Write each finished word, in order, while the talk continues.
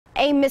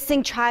A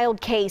missing child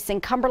case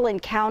in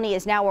Cumberland County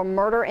is now a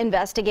murder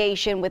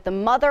investigation with the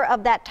mother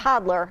of that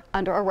toddler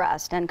under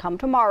arrest. And come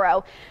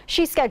tomorrow,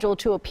 she's scheduled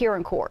to appear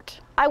in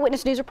court.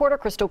 Eyewitness News reporter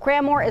Crystal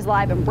Cranmore is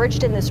live in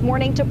Bridgeton this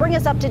morning to bring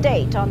us up to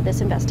date on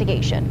this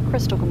investigation.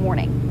 Crystal, good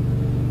morning.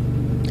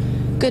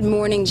 Good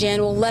morning,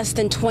 Jan. Well, less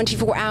than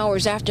 24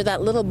 hours after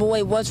that little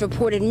boy was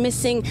reported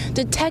missing,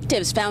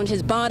 detectives found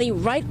his body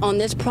right on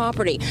this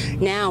property.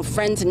 Now,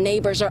 friends and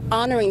neighbors are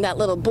honoring that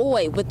little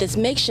boy with this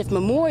makeshift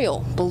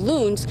memorial,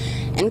 balloons,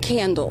 and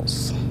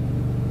candles.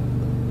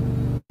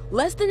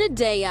 Less than a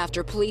day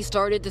after police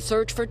started the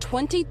search for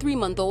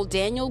 23-month-old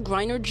Daniel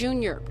Griner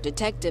Jr.,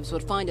 detectives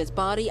would find his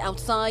body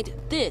outside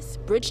this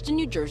Bridgeton,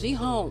 New Jersey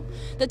home.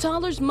 The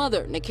toddler's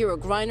mother, Nakira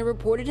Griner,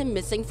 reported him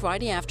missing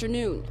Friday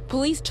afternoon.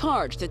 Police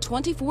charged the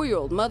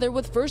 24-year-old mother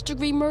with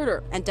first-degree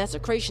murder and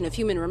desecration of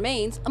human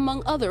remains,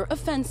 among other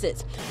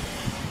offenses.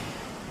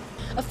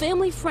 A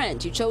family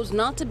friend who chose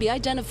not to be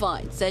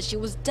identified says she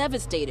was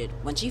devastated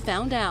when she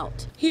found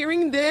out.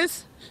 Hearing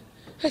this,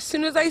 as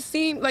soon as I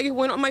seen, it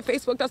went on my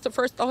Facebook, that's the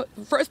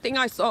first thing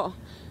I saw.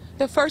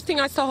 The first thing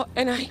I saw,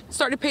 and I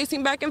started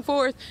pacing back and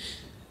forth,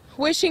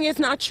 wishing it's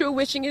not true,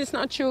 wishing it's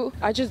not true.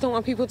 I just don't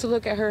want people to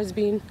look at her as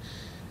being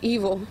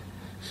evil,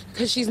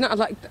 because she's not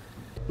like that.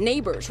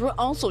 Neighbors were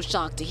also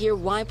shocked to hear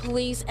why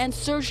police and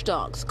search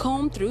dogs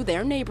combed through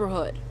their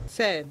neighborhood.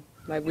 Sad.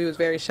 We was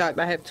very shocked.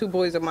 I have two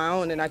boys of my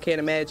own, and I can't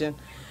imagine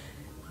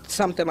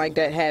something like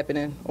that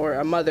happening, or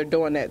a mother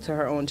doing that to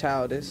her own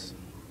child. It's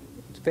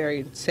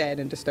very sad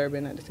and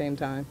disturbing at the same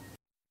time.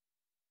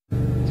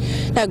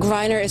 Now,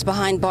 Griner is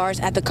behind bars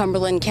at the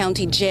Cumberland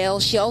County Jail.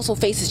 She also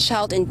faces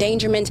child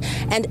endangerment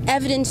and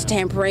evidence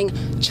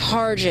tampering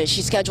charges.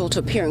 She's scheduled to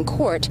appear in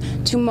court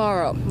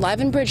tomorrow. Live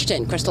in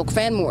Bridgeton, Crystal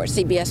Cranmore,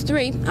 CBS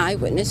 3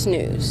 Eyewitness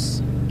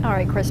News. All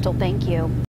right, Crystal, thank you.